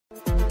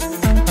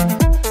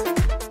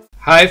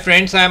Hi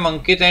friends, I am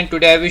Ankit and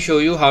today I will show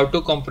you how to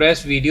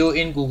compress video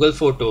in Google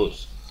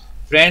Photos.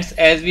 Friends,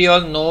 as we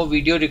all know,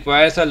 video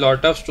requires a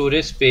lot of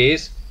storage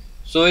space,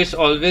 so it's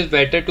always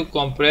better to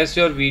compress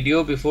your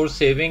video before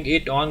saving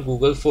it on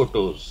Google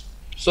Photos.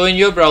 So in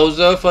your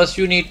browser, first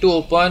you need to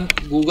open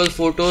Google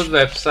Photos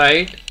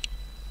website.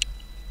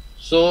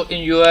 So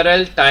in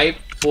URL type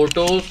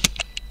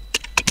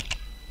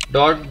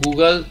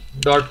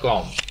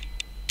photos.google.com.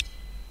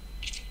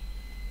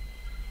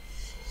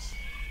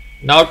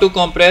 Now to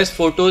compress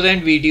photos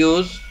and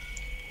videos,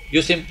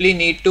 you simply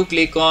need to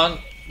click on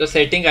the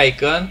setting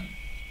icon.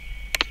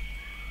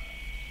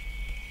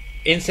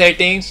 In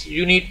settings,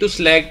 you need to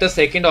select the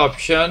second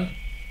option,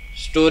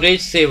 storage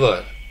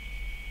saver.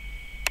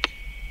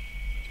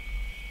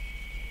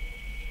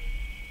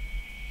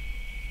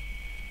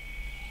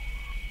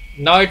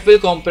 Now it will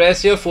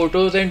compress your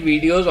photos and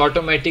videos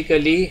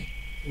automatically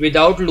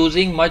without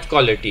losing much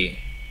quality.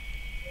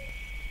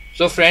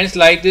 So friends,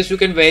 like this you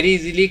can very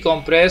easily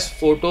compress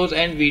photos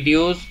and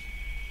videos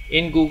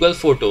in Google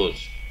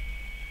Photos.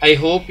 I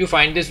hope you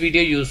find this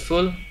video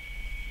useful.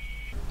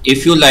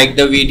 If you like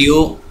the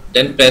video,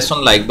 then press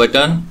on like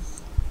button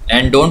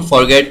and don't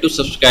forget to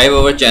subscribe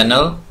our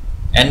channel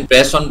and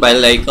press on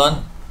bell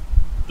icon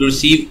to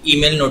receive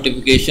email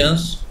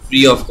notifications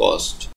free of cost.